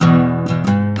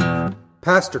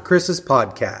Pastor Chris's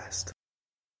podcast.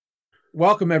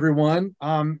 Welcome, everyone.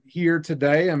 I'm here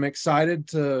today. I'm excited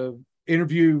to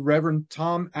interview Reverend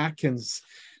Tom Atkins.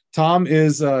 Tom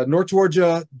is a North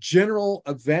Georgia General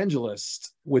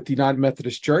Evangelist with the United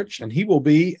Methodist Church, and he will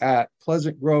be at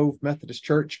Pleasant Grove Methodist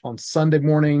Church on Sunday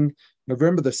morning,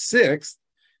 November the 6th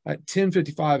at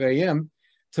 10:55 a.m.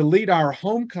 to lead our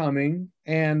homecoming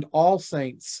and All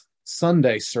Saints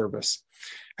Sunday service.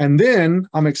 And then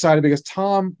I'm excited because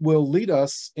Tom will lead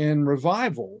us in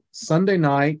revival Sunday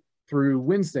night through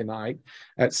Wednesday night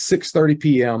at 6:30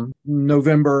 p.m.,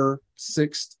 November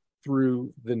 6th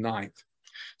through the 9th.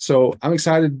 So I'm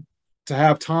excited to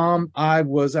have Tom. I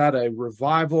was at a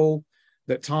revival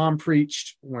that Tom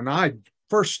preached when I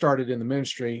first started in the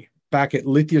ministry back at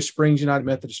Lithia Springs United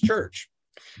Methodist Church.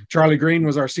 Charlie Green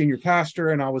was our senior pastor,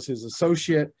 and I was his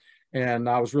associate, and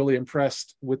I was really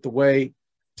impressed with the way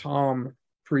Tom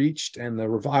preached and the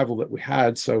revival that we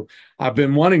had. So I've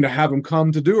been wanting to have him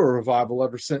come to do a revival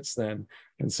ever since then.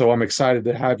 And so I'm excited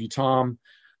to have you, Tom,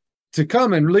 to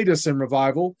come and lead us in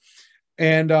revival.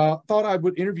 And thought I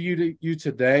would interview you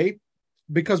today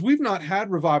because we've not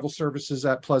had revival services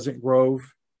at Pleasant Grove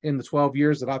in the 12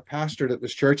 years that I've pastored at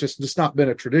this church. It's just not been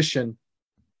a tradition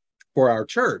for our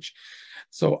church.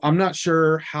 So I'm not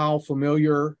sure how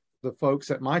familiar the folks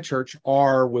at my church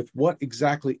are with what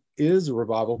exactly is a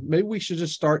revival. Maybe we should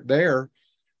just start there.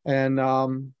 And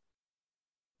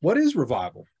what is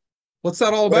revival? What's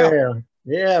that all about?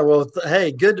 Well,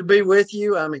 hey, good to be with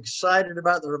you. I'm excited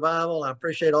about the revival. I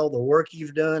appreciate all the work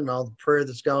you've done and all the prayer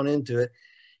that's gone into it.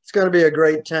 It's going to be a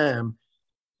great time.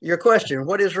 Your question,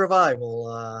 what is revival?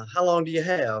 How long do you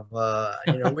have?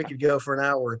 We could go for an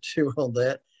hour or two on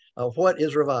that. What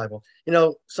is revival?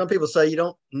 Some people say you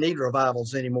don't need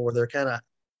revivals anymore. They're kind of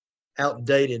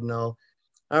outdated and all.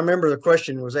 I remember the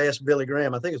question was asked Billy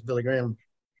Graham. I think it's Billy Graham,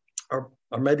 or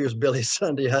maybe it was Billy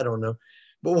Sunday. I don't know.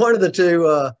 But one of the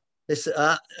two, they said,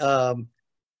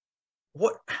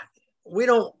 we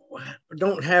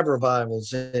don't have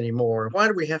revivals anymore. Why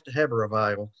do we have to have a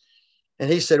revival? And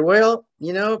he said, well,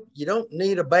 you don't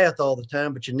need a bath all the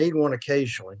time, but you need one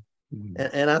occasionally. Mm-hmm.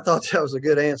 And I thought that was a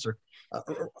good answer.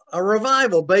 A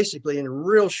revival, basically, in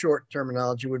real short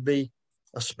terminology, would be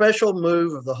a special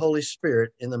move of the Holy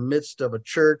Spirit in the midst of a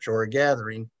church or a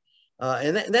gathering.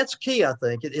 And that's key, I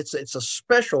think. It's a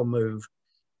special move.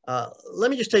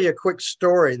 Let me just tell you a quick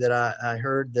story that I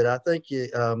heard that I think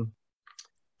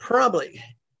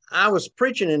I was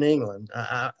preaching in England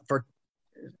for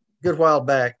a good while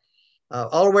back,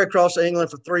 all the way across England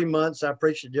for 3 months. I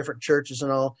preached at different churches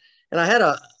and all. And I had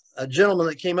a gentleman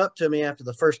that came up to me after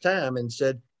the first time and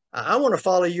said, I want to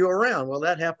follow you around. Well,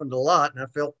 that happened a lot, and I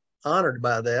felt honored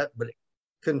by that, but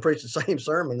couldn't preach the same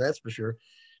sermon, that's for sure.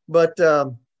 But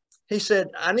he said,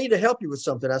 I need to help you with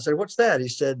something. I said, what's that? He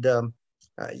said,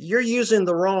 you're using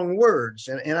the wrong words.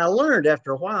 And I learned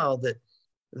after a while that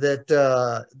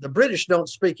the British don't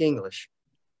speak English,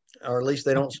 or at least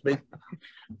they don't speak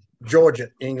Georgia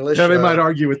English. Yeah, they might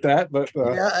argue with that, but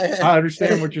I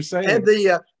understand what you're saying.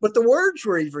 But the words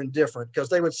were even different, because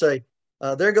they would say,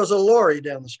 there goes a lorry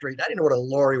down the street. I didn't know what a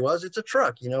lorry was. It's a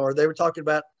truck, or they were talking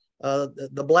about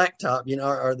the blacktop,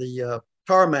 or the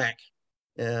tarmac.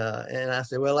 And I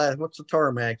said, well, what's the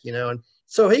tarmac, And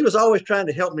so he was always trying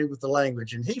to help me with the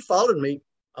language, and he followed me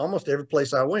almost every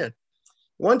place I went.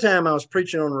 One time I was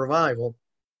preaching on revival,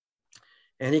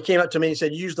 and he came up to me and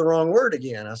said, you used the wrong word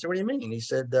again. I said, what do you mean? He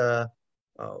said, the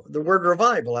word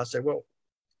revival. I said, well,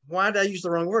 why did I use the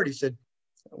wrong word? He said,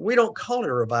 we don't call it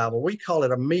a revival. We call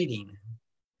it a meeting.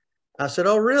 I said,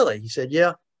 oh, really? He said,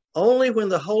 yeah, only when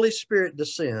the Holy Spirit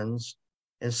descends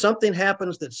and something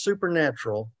happens that's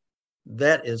supernatural,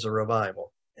 that is a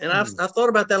revival. And I've thought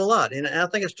about that a lot, and I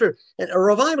think it's true. And a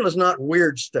revival is not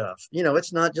weird stuff.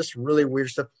 It's not just really weird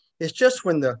stuff. It's just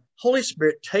when the Holy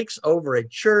Spirit takes over a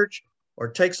church or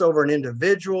takes over an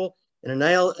individual and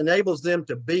enables them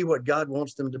to be what God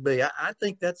wants them to be. I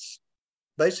think that's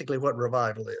basically what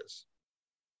revival is.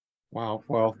 Wow.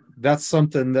 Well, that's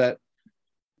something that,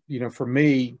 for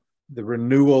me, the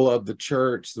renewal of the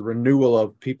church, the renewal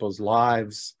of people's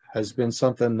lives has been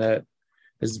something that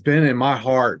has been in my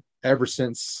heart ever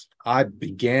since I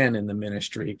began in the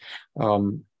ministry.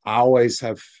 I always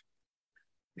have,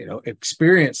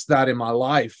 experienced that in my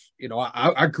life.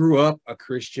 I grew up a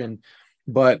Christian,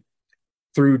 but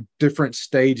through different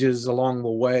stages along the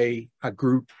way, I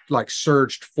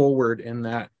surged forward in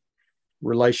that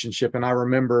relationship. And I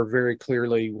remember very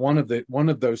clearly one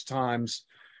of those times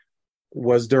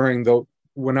was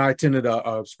when I attended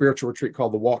a spiritual retreat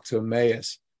called the Walk to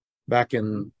Emmaus back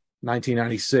in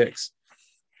 1996.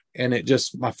 And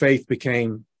my faith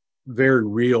became very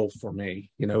real for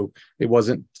me. It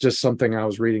wasn't just something I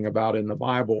was reading about in the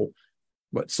Bible,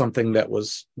 but something that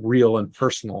was real and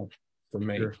personal for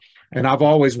me. Sure. And I've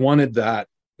always wanted that.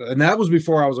 And that was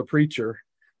before I was a preacher.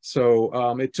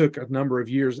 So it took a number of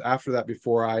years after that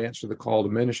before I answered the call to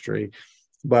ministry.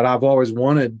 But I've always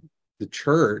wanted the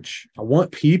church. I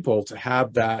want people to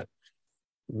have that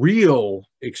real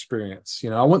experience.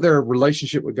 I want their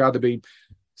relationship with God to be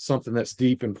something that's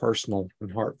deep and personal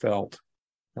and heartfelt.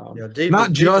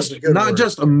 Not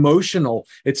just emotional.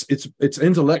 It's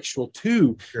intellectual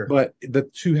too. Sure. But the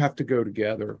two have to go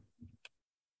together.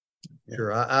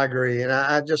 Sure, I agree, and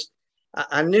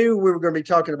I knew we were going to be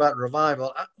talking about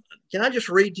revival. Can I just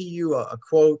read to you a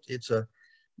quote? It's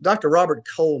Dr. Robert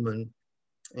Coleman,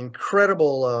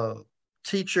 incredible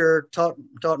teacher, taught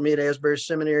me at Asbury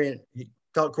Seminary, and he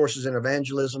taught courses in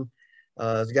evangelism.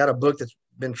 He's got a book that's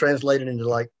been translated into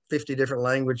like 50 different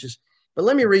languages. But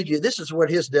let me read you. This is what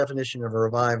his definition of a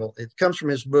revival. It comes from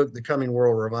his book, The Coming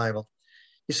World Revival.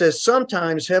 He says,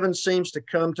 sometimes heaven seems to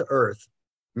come to earth.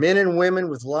 Men and women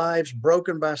with lives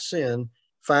broken by sin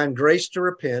find grace to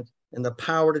repent and the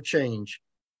power to change.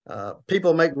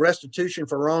 People make restitution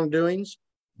for wrongdoings.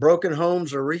 Broken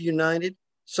homes are reunited.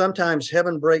 Sometimes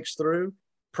heaven breaks through.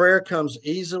 Prayer comes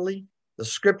easily. The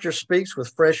scripture speaks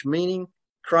with fresh meaning.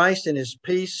 Christ and his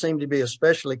peace seem to be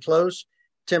especially close.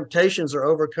 Temptations are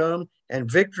overcome and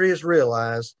victory is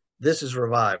realized. This is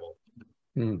revival.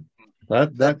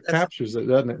 That captures it,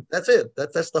 doesn't it? That's it.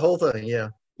 That's the whole thing. Yeah.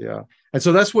 Yeah. And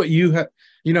so that's what you have,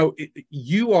 you're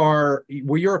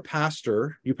a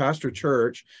pastor, you pastor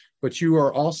church, but you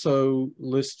are also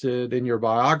listed in your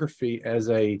biography as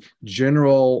a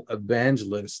general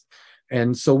evangelist.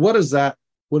 And so what does that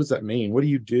mean? What do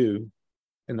you do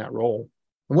in that role?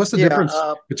 And what's the difference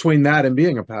between that and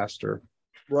being a pastor?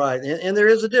 Right. And there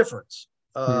is a difference.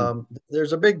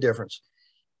 There's a big difference.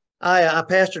 I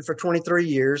pastored for 23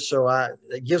 years, so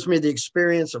it gives me the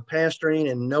experience of pastoring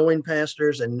and knowing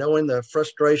pastors and knowing the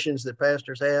frustrations that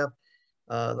pastors have,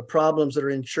 the problems that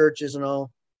are in churches and all.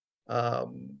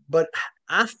 But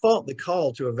I fought the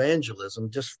call to evangelism,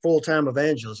 just full-time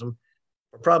evangelism,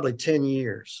 for probably 10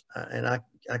 years. And I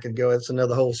could go, it's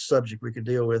another whole subject we could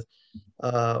deal with.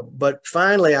 But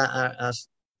finally, I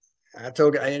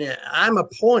told, and I'm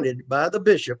appointed by the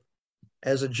bishop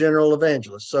as a general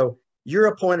evangelist. So you're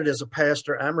appointed as a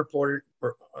pastor. I'm reported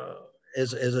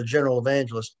as a general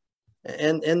evangelist.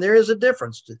 And there is a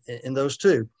difference in those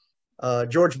two.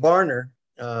 George Barner,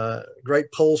 great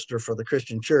pollster for the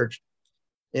Christian Church,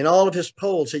 in all of his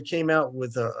polls, he came out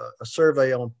with a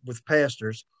survey with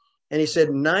pastors, and he said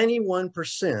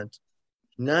 91%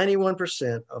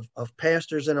 of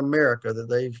pastors in America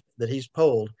that he's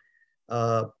polled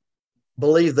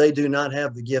believe they do not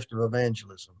have the gift of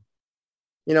evangelism.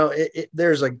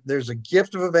 There's a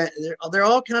gift of evangelism. There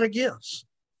are all kind of gifts.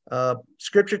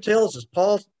 Scripture tells us,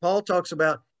 Paul talks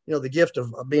about, the gift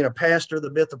of being a pastor,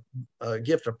 the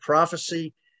gift of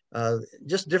prophecy,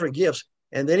 just different gifts.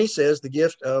 And then he says the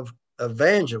gift of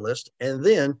evangelist and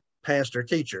then pastor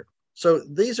teacher. So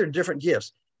these are different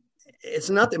gifts. It's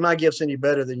not that my gift's any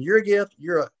better than your gift.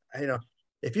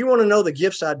 If you want to know the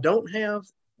gifts I don't have,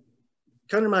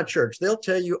 come to my church. They'll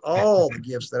tell you all the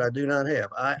gifts that I do not have.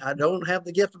 I don't have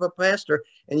the gift of a pastor,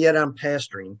 and yet I'm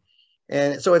pastoring.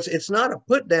 And so it's not a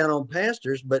put down on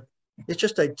pastors, but it's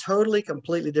just a totally,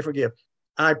 completely different gift.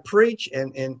 I preach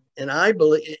and I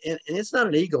believe, and it's not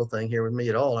an ego thing here with me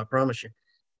at all, I promise you.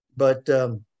 But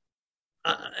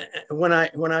when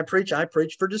I preach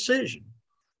for decision.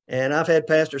 And I've had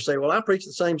pastors say, well, I preach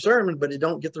the same sermon, but it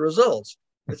don't get the results.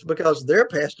 It's because they're a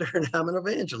pastor and I'm an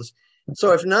evangelist.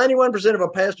 So if 91% of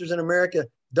our pastors in America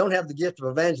don't have the gift of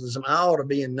evangelism, I ought to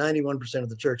be in 91% of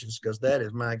the churches because that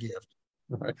is my gift.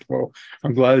 Right. Well,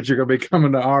 I'm glad that you're going to be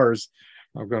coming to ours.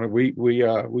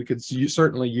 We could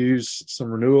certainly use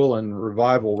some renewal and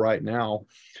revival right now.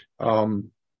 Don't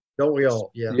we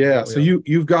all? Yeah. Yeah. So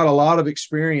you've got a lot of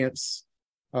experience.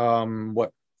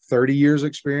 30 years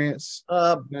experience?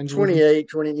 28,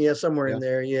 20, yeah, somewhere in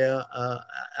there. Yeah.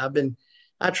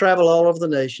 I travel all over the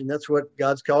nation. That's what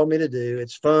God's called me to do.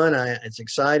 It's fun. It's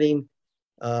exciting.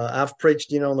 I've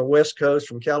preached, on the West Coast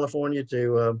from California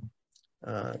to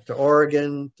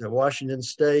Oregon, to Washington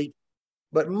State,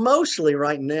 but mostly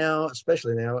right now,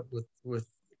 especially now with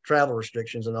travel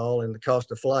restrictions and all, and the cost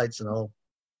of flights and all.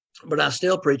 But I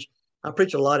still preach. I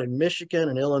preach a lot in Michigan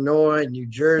and Illinois and New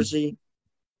Jersey,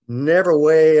 never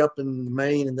way up in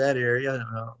Maine in that area,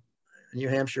 New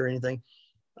Hampshire or anything.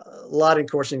 A lot, of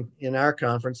course, in our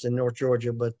conference in North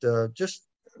Georgia, but just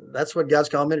that's what God's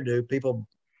called me to do. People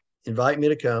invite me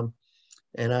to come,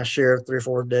 and I share 3 or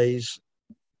 4 days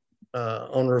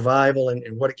on revival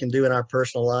and what it can do in our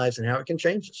personal lives and how it can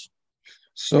change us.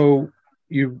 So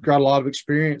you've got a lot of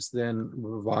experience then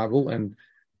with revival, and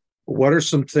what are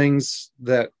some things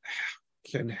that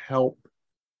can help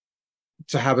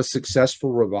to have a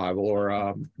successful revival? Or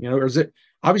or is it,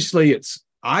 obviously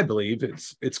I believe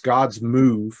it's God's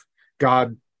move.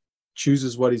 God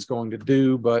chooses what he's going to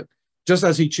do, but just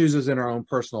as he chooses in our own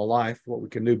personal life what we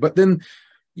can do. But then,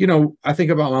 I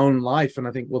think about my own life and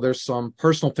I think, well, there's some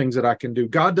personal things that I can do.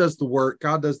 God does the work,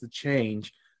 God does the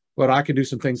change, but I can do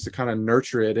some things to kind of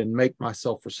nurture it and make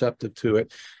myself receptive to it.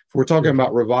 If we're talking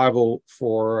about revival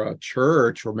for a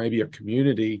church or maybe a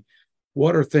community,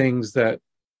 what are things that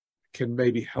can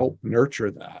maybe help nurture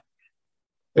that?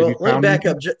 Well, let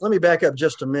me back up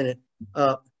just a minute.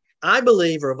 I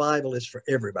believe revival is for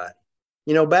everybody.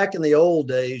 Back in the old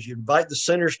days, you invite the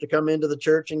sinners to come into the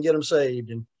church and get them saved.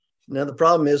 And now the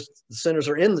problem is the sinners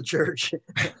are in the church.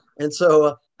 And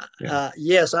so,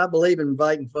 yes, I believe in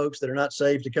inviting folks that are not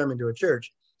saved to come into a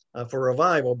church for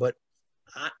revival. But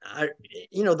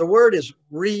the word is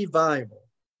revival.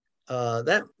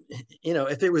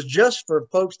 If it was just for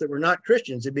folks that were not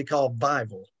Christians, it'd be called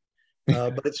Bible.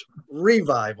 But it's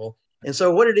revival. And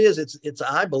so what it is, it's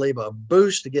I believe, a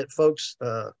boost to get folks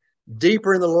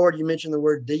deeper in the Lord. You mentioned the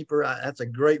word deeper. That's a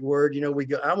great word. I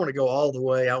want to go all the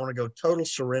way. I want to go total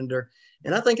surrender.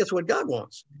 And I think it's what God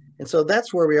wants. And so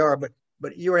that's where we are. But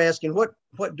you were asking, what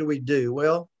do we do?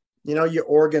 Well, you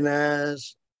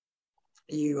organize,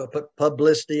 you put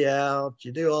publicity out,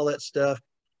 you do all that stuff.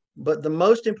 But the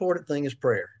most important thing is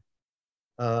prayer.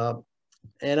 And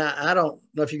I don't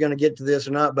know if you're going to get to this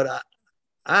or not, but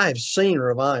I have seen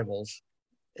revivals,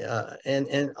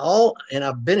 and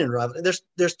I've been in revival.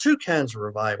 There's two kinds of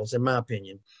revivals, in my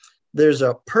opinion. There's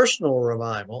a personal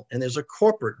revival and there's a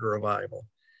corporate revival.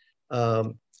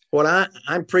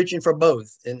 I'm preaching for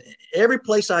both, and every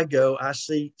place I go, I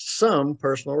see some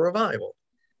personal revival.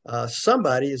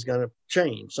 Somebody is going to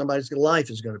change. Somebody's life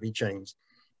is going to be changed.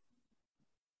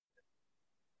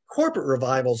 Corporate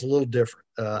revival is a little different.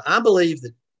 I believe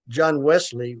that John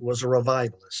Wesley was a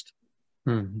revivalist.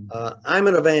 Mm-hmm. I'm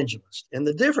an evangelist, and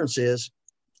the difference is,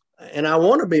 and I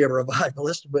want to be a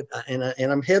revivalist, but and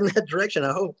I'm heading that direction,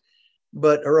 I hope.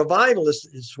 But a revivalist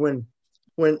is when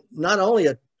not only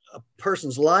a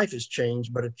person's life is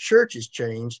changed, but a church is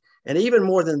changed, and even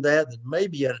more than that, that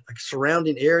maybe a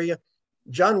surrounding area.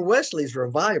 John Wesley's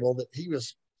revival that he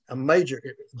was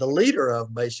the leader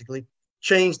of, basically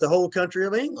changed the whole country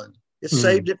of England. It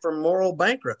saved it from moral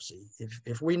bankruptcy.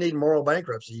 If we need moral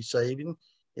bankruptcy saving,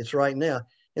 it's right now.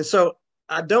 And so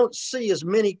I don't see as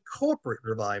many corporate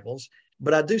revivals,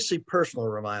 but I do see personal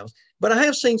revivals. But I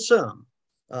have seen some.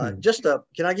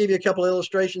 Can I give you a couple of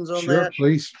illustrations on that? Sure,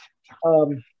 please.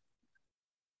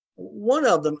 One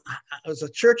of them was a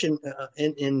church in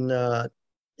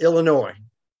Illinois,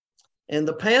 and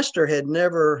the pastor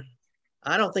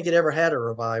I don't think had ever had a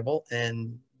revival,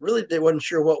 and really they wasn't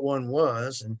sure what one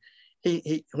was. And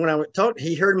when I talked,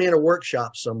 he heard me in a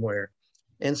workshop somewhere,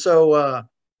 and so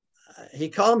he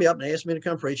called me up and asked me to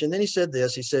come preach. And then he said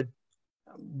this. He said,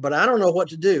 "But I don't know what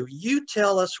to do. You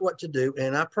tell us what to do,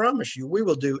 and I promise you, we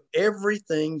will do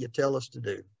everything you tell us to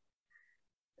do."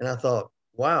 And I thought,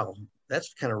 wow,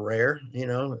 that's kind of rare.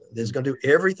 That's going to do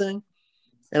everything.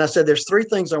 And I said, there's three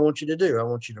things I want you to do. I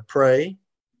want you to pray,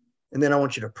 and then I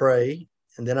want you to pray,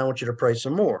 and then I want you to pray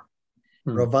some more.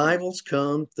 Revivals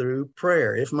come through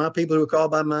prayer. If my people who are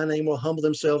called by my name will humble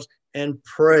themselves and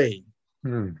pray.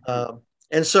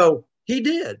 And so he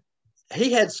did.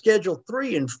 He had scheduled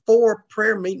 3 and 4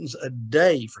 prayer meetings a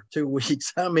day for 2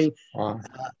 weeks. I mean, wow.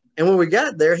 And when we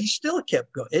got there, he still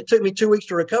kept going. It took me 2 weeks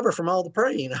to recover from all the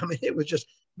praying. I mean, it was just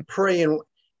praying.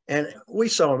 And we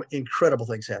saw incredible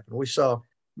things happen. We saw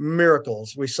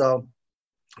miracles. We saw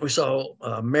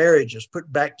marriages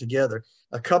put back together.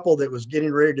 A couple that was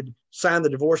getting ready to sign the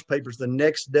divorce papers the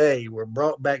next day were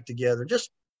brought back together.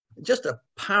 Just a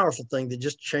powerful thing that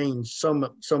just changed so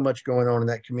much going on in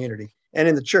that community and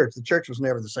in the church. The church was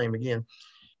never the same again.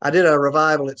 I did a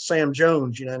revival at Sam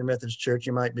Jones United Methodist Church,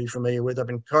 you might be familiar with, up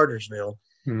in Cartersville.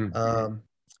 Kevin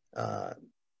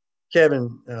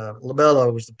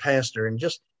Labello was the pastor, and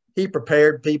he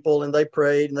prepared people, and they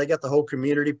prayed, and they got the whole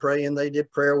community praying. They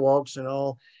did prayer walks and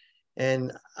all.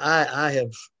 And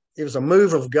it was a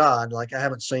move of God like I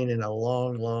haven't seen in a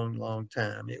long, long, long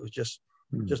time. It was just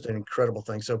an incredible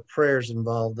thing. So prayers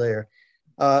involved there.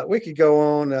 We could go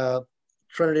on.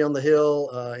 Trinity on the Hill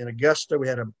in Augusta, we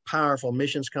had a powerful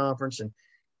missions conference, and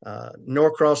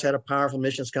Norcross had a powerful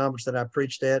missions conference that I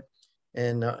preached at.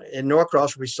 And in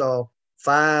Norcross, we saw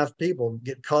 5 people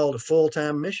get called to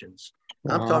full-time missions.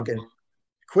 Wow. I'm talking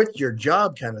quit your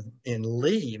job kind of and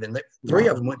leave. And three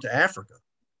of them went to Africa,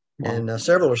 and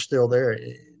several are still there.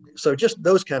 So just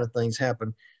those kind of things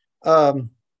happen. And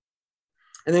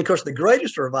then, of course, the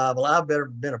greatest revival I've ever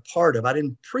been a part of, I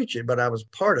didn't preach it, but I was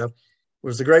part of,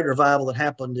 was the great revival that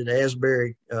happened at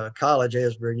Asbury College,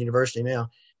 Asbury University now,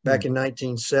 back in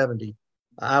 1970.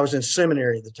 I was in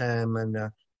seminary at the time, and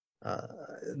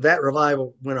that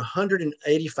revival went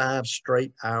 185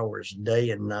 straight hours,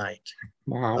 day and night.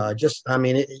 Wow.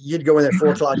 You'd go in at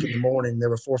 4 o'clock in the morning.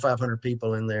 There were 400 or 500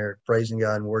 people in there praising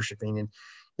God and worshiping. And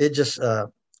it just,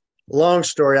 long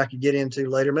story I could get into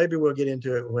later. Maybe we'll get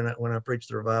into it when I preach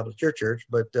the revival at your church,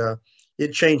 but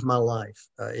it changed my life.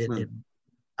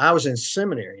 I was in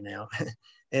seminary now,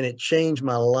 and it changed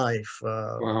my life.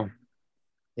 Wow.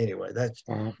 Anyway, that's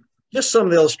just some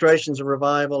of the illustrations of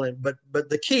revival. But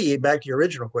the key, back to your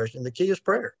original question, the key is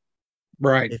prayer.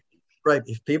 Right.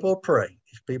 If people pray,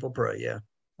 yeah.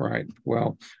 Right.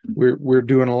 Well, we're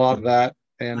doing a lot of that,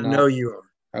 and I know you are.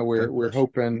 We're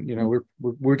hoping,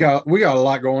 we got a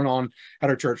lot going on at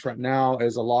our church right now,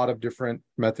 as a lot of different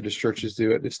Methodist churches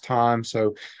do at this time.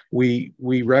 So we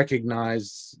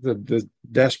recognize the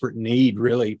desperate need,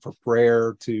 really, for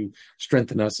prayer to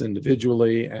strengthen us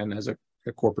individually and as a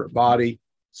corporate body.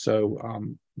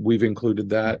 So we've included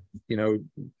that,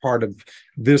 part of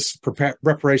this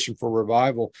preparation for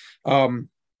revival.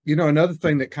 Another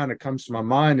thing that kind of comes to my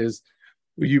mind is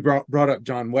you brought up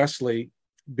John Wesley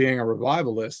being a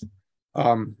revivalist.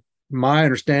 My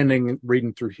understanding,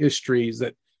 reading through history, is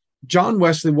that John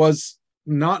Wesley was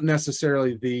not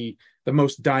necessarily the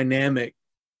most dynamic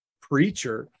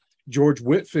preacher. George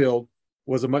Whitefield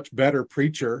was a much better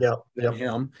preacher than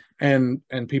him, and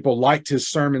people liked his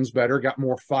sermons better, got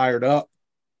more fired up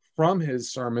from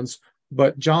his sermons.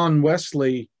 But John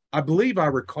Wesley, I believe I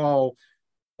recall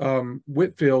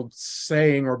Whitefield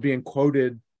saying, or being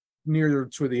quoted near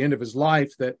to the end of his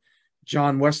life, that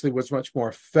John Wesley was much more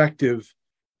effective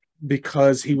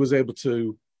because he was able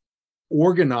to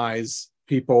organize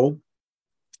people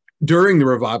during the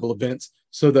revival events,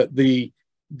 so that the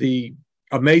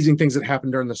amazing things that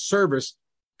happened during the service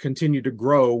continue to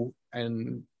grow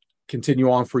and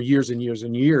continue on for years and years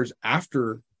and years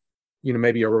after,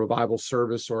 maybe a revival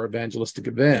service or evangelistic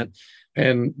event.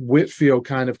 And Whitefield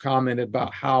kind of commented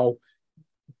about how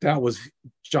that was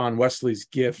John Wesley's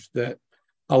gift that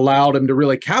allowed him to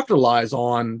really capitalize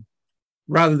on,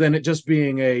 rather than it just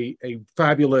being a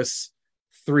fabulous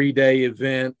 3-day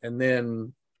event and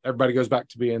then everybody goes back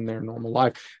to being their normal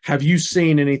life. Have you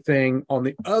seen anything on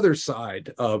the other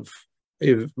side of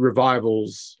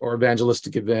revivals or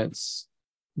evangelistic events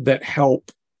that help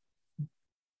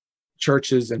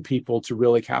churches and people to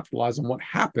really capitalize on what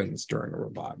happens during a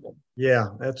revival? Yeah,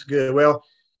 that's good. Well,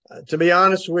 to be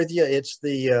honest with you, it's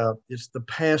the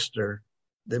pastor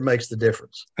that makes the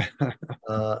difference.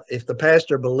 If the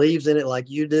pastor believes in it like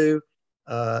you do,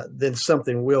 then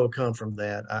something will come from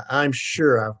that. I'm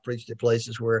sure I've preached at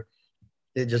places where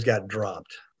it just got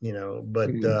dropped,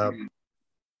 but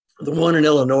the one in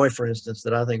Illinois, for instance,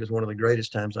 that I think is one of the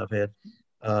greatest times I've had,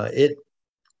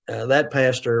 that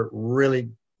pastor really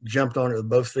jumped on it with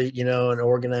both feet, and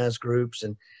organized groups,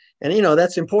 and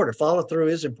that's important. Follow through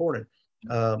is important.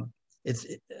 It's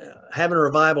having a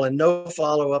revival and no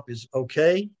follow-up is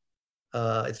okay.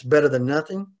 It's better than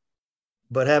nothing,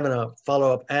 but having a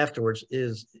follow-up afterwards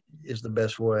is the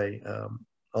best way,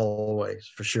 always,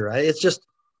 for sure. It's just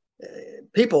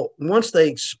people, once they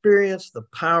experience the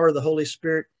power of the Holy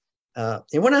Spirit,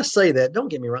 and when I say that, don't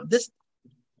get me wrong, a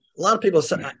lot of people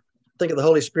think of the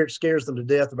Holy Spirit scares them to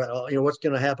death about, what's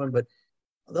going to happen, but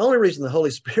the only reason the Holy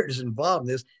Spirit is involved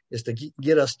in this is to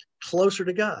get us closer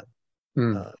to God.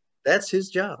 That's his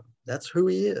job. That's who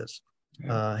he is.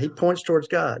 He points towards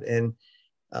God. And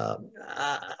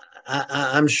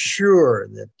I'm sure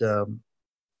that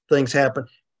things happen.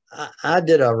 I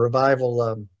did a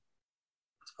revival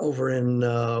over in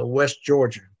West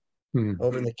Georgia,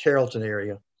 over in the Carrollton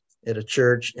area at a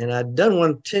church. And I'd done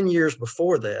one 10 years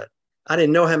before that. I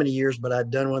didn't know how many years, but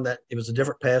I'd done one that it was a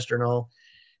different pastor and all.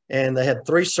 And they had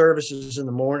 3 services in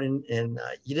the morning, and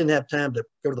you didn't have time to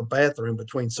go to the bathroom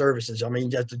between services. I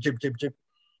mean, just chip.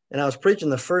 And I was preaching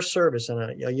the first service,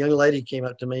 and a young lady came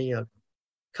up to me,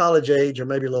 college age or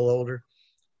maybe a little older.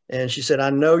 And she said, "I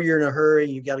know you're in a hurry.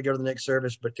 You've got to go to the next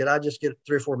service, but could I just get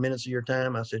 3 or 4 minutes of your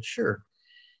time?" I said, "Sure."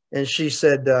 And she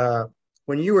said,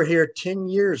 "When you were here 10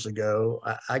 years ago,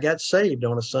 I got saved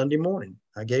on a Sunday morning.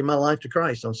 I gave my life to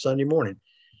Christ on Sunday morning."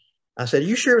 I said,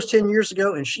 "You sure it was 10 years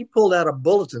ago?" And she pulled out a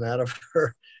bulletin out of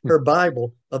her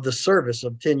Bible of the service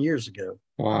of 10 years ago.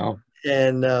 Wow.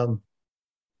 And,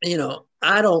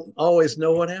 I don't always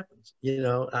know what happens.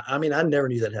 I mean, I never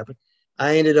knew that happened.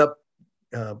 I ended up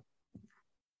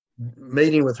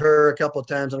meeting with her a couple of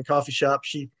times in a coffee shop.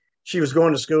 She was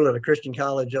going to school at a Christian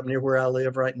college up near where I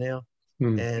live right now,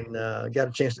 and got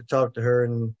a chance to talk to her.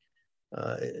 And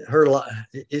her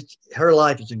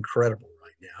life is incredible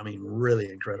right now. I mean,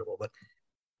 really incredible. But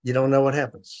you don't know what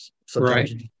happens.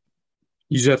 Sometimes right.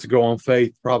 You just have to go on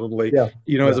faith, probably. Yeah.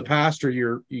 As a pastor,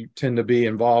 you tend to be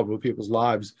involved with people's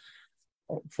lives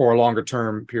for a longer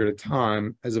term period of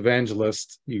time. As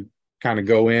evangelists, you kind of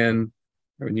go in,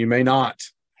 and you may not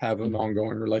have an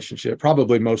ongoing relationship.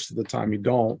 Probably most of the time you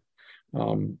don't.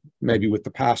 Maybe with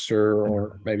the pastor,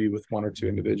 or maybe with one or two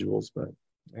individuals. But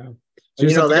yeah, so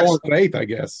you have to go on faith, I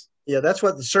guess. Yeah, that's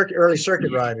what the early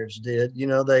circuit riders did.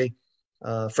 They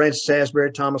Francis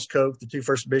Asbury, Thomas Coke, the two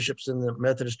first bishops in the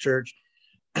Methodist Church.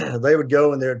 They would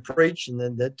go and they would preach, and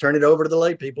then they'd turn it over to the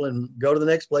lay people and go to the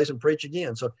next place and preach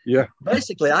again. So yeah,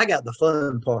 basically I got the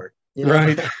fun part,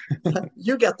 right.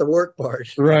 You got the work part.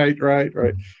 Right.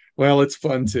 Well, it's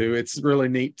fun too. It's really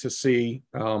neat to see.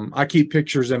 I keep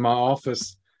pictures in my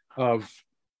office of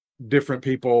different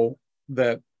people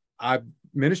that I've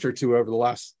ministered to over the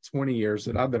last 20 years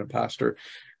that I've been a pastor.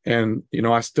 And,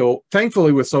 I still,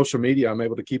 thankfully with social media, I'm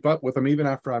able to keep up with them even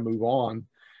after I move on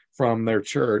from their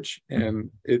church. And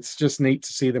it's just neat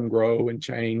to see them grow and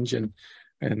change, and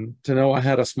to know I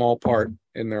had a small part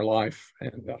in their life,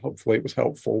 and hopefully it was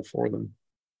helpful for them.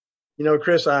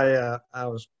 Chris, I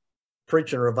was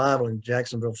preaching a revival in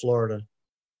Jacksonville, Florida.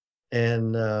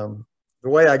 And the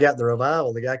way I got the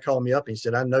revival, the guy called me up and he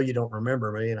said, "I know you don't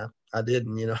remember me." And I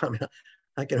didn't, I mean,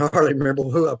 I can hardly remember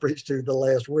who I preached to the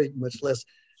last week, much less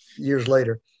years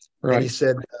later. Right. And he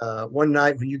said, one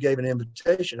night when you gave an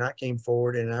invitation, I came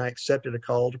forward and I accepted a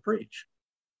call to preach.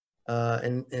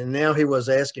 And now he was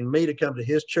asking me to come to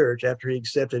his church after he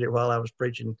accepted it while I was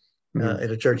preaching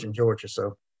at a church in Georgia.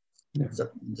 So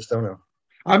just don't know.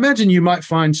 I imagine you might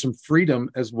find some freedom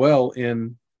as well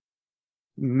in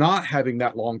not having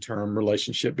that long-term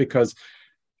relationship, because,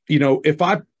 if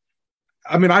I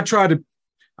try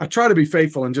to be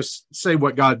faithful and just say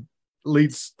what God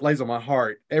lays on my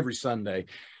heart every Sunday.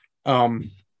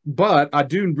 But I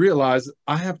do realize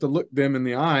I have to look them in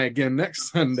the eye again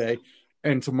next Sunday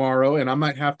and tomorrow, and I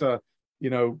might have to,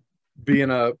 be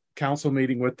in a council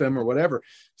meeting with them or whatever.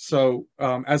 So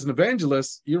as an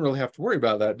evangelist, you don't really have to worry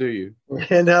about that, do you?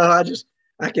 No,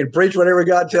 I can preach whatever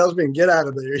God tells me and get out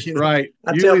of there. Right.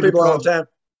 I tell people all the time.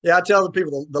 Yeah, I tell the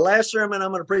people the last sermon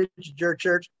I'm going to preach at your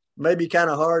church may be kind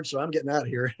of hard, so I'm getting out of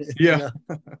here. Yeah.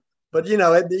 But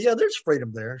there's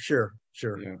freedom there. Sure.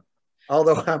 Yeah.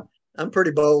 Although I'm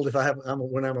pretty bold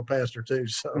when I'm a pastor too.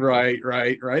 So right.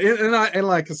 And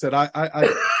like I said,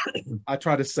 I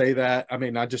try to say that. I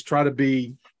mean, I just try to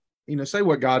be, say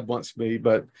what God wants me.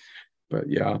 But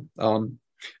yeah.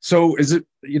 So is it,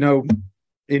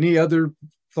 any other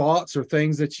thoughts or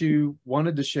things that you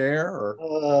wanted to share, or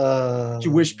that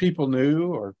you wish people knew?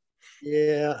 Or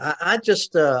I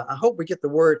just I hope we get the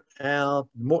word out.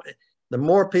 The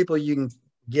more people you can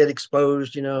get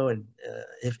exposed, and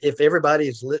if everybody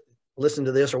is listening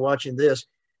to this or watching this,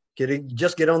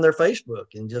 just get on their Facebook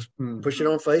and just push it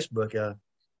on Facebook.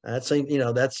 That seems,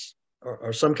 that's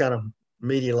or some kind of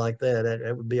media like that.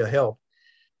 That would be a help.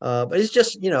 But it's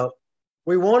just,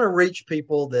 we want to reach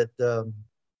people that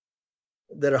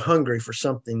are hungry for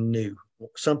something new,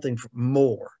 something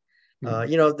more.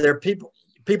 There are people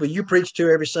you preach to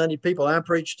every Sunday, people I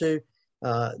preach to.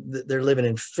 They're living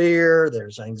in fear.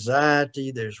 There's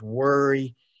anxiety. There's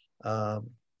worry. And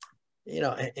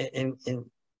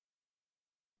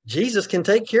Jesus can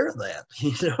take care of that.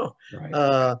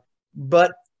 Right.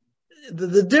 But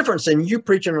the difference in you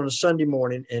preaching on a Sunday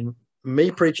morning and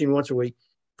me preaching once a week,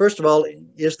 first of all,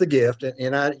 is the gift,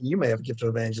 and you may have a gift of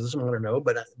evangelism. I don't know,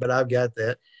 but I've got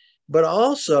that. But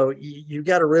also, you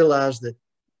got to realize that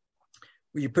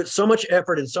you put so much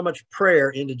effort and so much prayer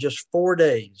into just 4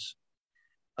 days.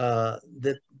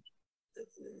 That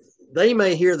they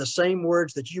may hear the same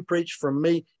words that you preach from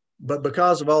me, but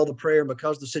because of all the prayer and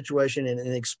because of the situation and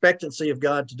an expectancy of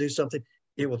God to do something,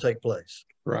 it will take place.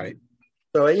 Right.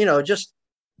 So,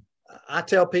 I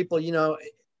tell people,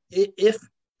 if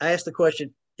I ask the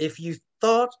question, if you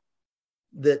thought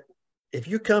that if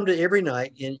you come to every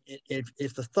night and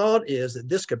if the thought is that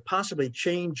this could possibly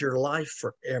change your life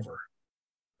forever,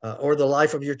 or the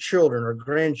life of your children or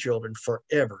grandchildren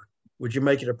forever, would you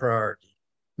make it a priority?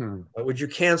 Would you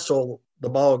cancel the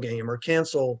ball game or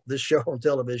cancel this show on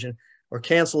television or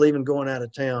cancel even going out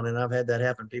of town? And I've had that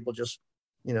happen. People just,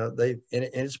 and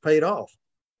it's paid off.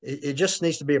 It just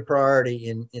needs to be a priority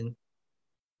in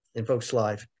folks'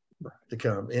 life to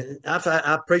come. And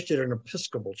I preached at an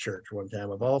Episcopal church one time,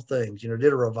 of all things, did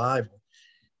a revival.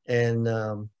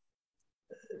 and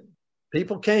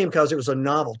people came because it was a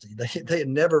novelty. They had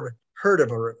never heard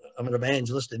of an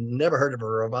evangelist and never heard of a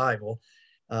revival,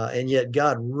 and yet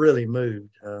God really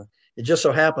moved. It just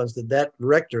so happens that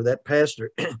rector, that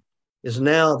pastor, is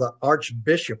now the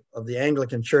Archbishop of the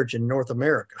Anglican Church in North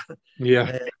America. Yeah.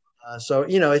 And, so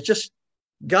it's just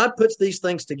God puts these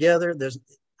things together.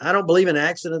 I don't believe in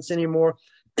accidents anymore.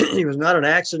 It was not an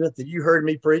accident that you heard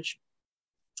me preach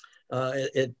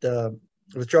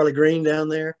with Charlie Green down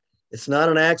there. It's not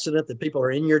an accident that people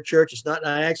are in your church. It's not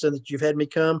an accident that you've had me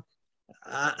come.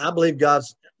 I believe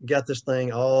God's got this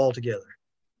thing all together.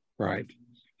 Right.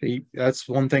 That's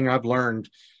one thing I've learned,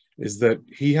 is that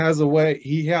he has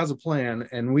a plan,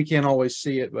 and we can't always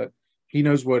see it, but he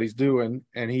knows what he's doing,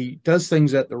 and he does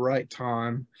things at the right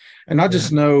time. And I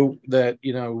just know that,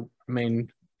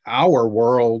 our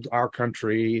world, our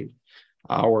country,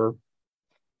 all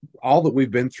that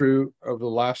we've been through over the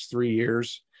last 3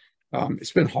 years,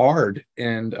 it's been hard.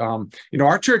 And,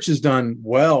 our church has done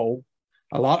well.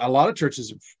 A lot of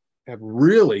churches have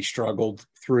really struggled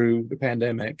through the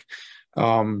pandemic.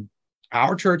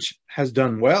 Our church has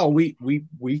done well. We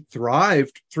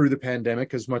thrived through the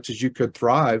pandemic as much as you could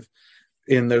thrive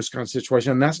in those kinds of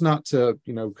situations. And that's not to,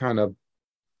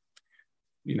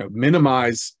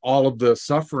 minimize all of the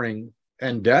suffering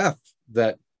and death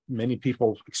that many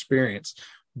people experience.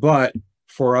 But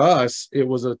for us, it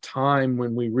was a time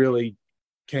when we really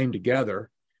came together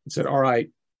and said, all right,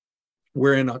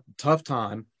 we're in a tough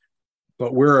time,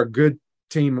 but we're a good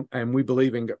team and we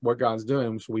believe in what God's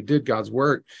doing. So we did God's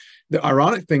work. The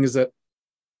ironic thing is that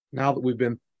now that we've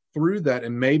been through that,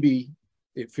 and maybe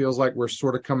it feels like we're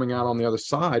sort of coming out on the other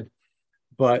side,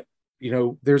 but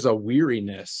there's a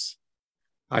weariness,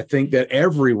 I think, that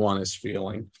everyone is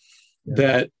feeling,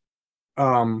 that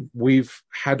we've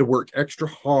had to work extra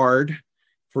hard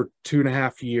for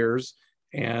 2.5 years,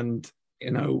 and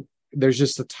there's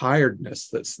just a tiredness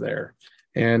that's there.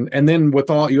 And then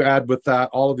you add with that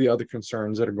all of the other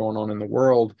concerns that are going on in the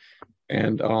world.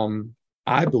 And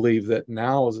I believe that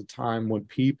now is a time when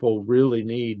people really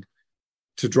need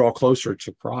to draw closer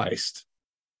to Christ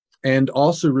and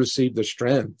also receive the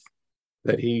strength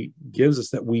that he gives us,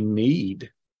 that we need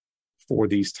for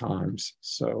these times.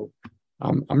 So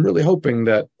I'm really hoping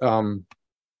that,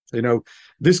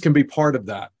 this can be part of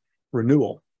that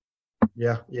renewal.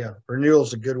 Yeah. Renewal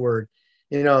is a good word.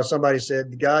 Somebody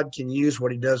said God can use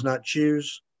what he does not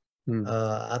choose.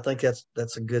 I think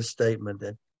that's a good statement,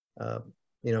 that,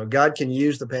 God can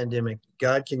use the pandemic.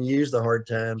 God can use the hard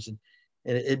times, and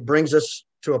it brings us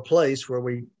to a place where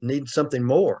we need something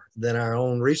more than our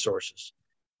own resources.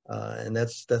 And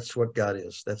that's what God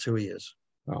is. That's who he is.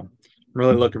 Well, I'm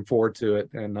really looking forward to it.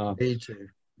 And me too.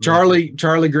 Charlie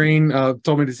Green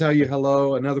told me to tell you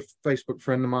hello. Another Facebook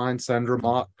friend of mine, Sandra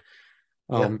Mott,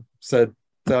 said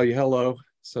tell you hello.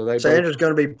 So Sandra's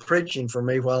going to be preaching for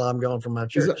me while I'm gone from my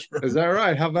church. Is that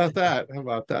right? How about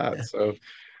that? So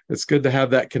it's good to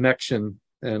have that connection,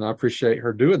 and I appreciate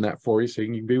her doing that for you, so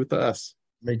you can be with us.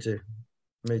 Me too.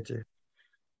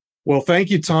 Well, thank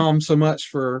you, Tom, so much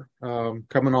for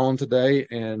coming on today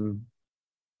and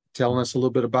telling us a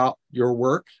little bit about your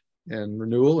work and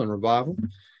renewal and revival.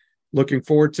 Looking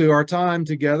forward to our time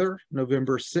together,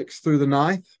 November 6th through the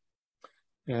 9th.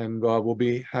 And we'll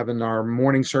be having our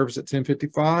morning service at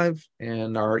 10:55,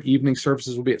 and our evening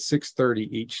services will be at 6:30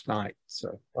 each night.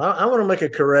 So I want to make a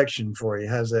correction for you.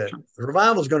 How's that? The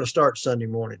revival is going to start Sunday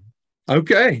morning.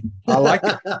 Okay. I like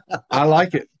it. I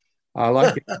like it.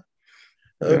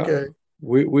 Okay.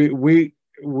 We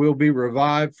will be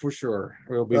revived for sure.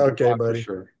 We'll be okay, buddy. For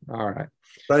sure. All right.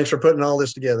 Thanks for putting all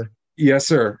this together. Yes,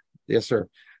 sir.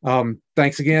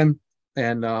 Thanks again,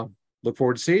 and look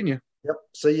forward to seeing you. Yep.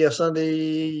 See you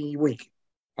Sunday week.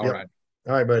 All right.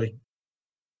 All right, buddy.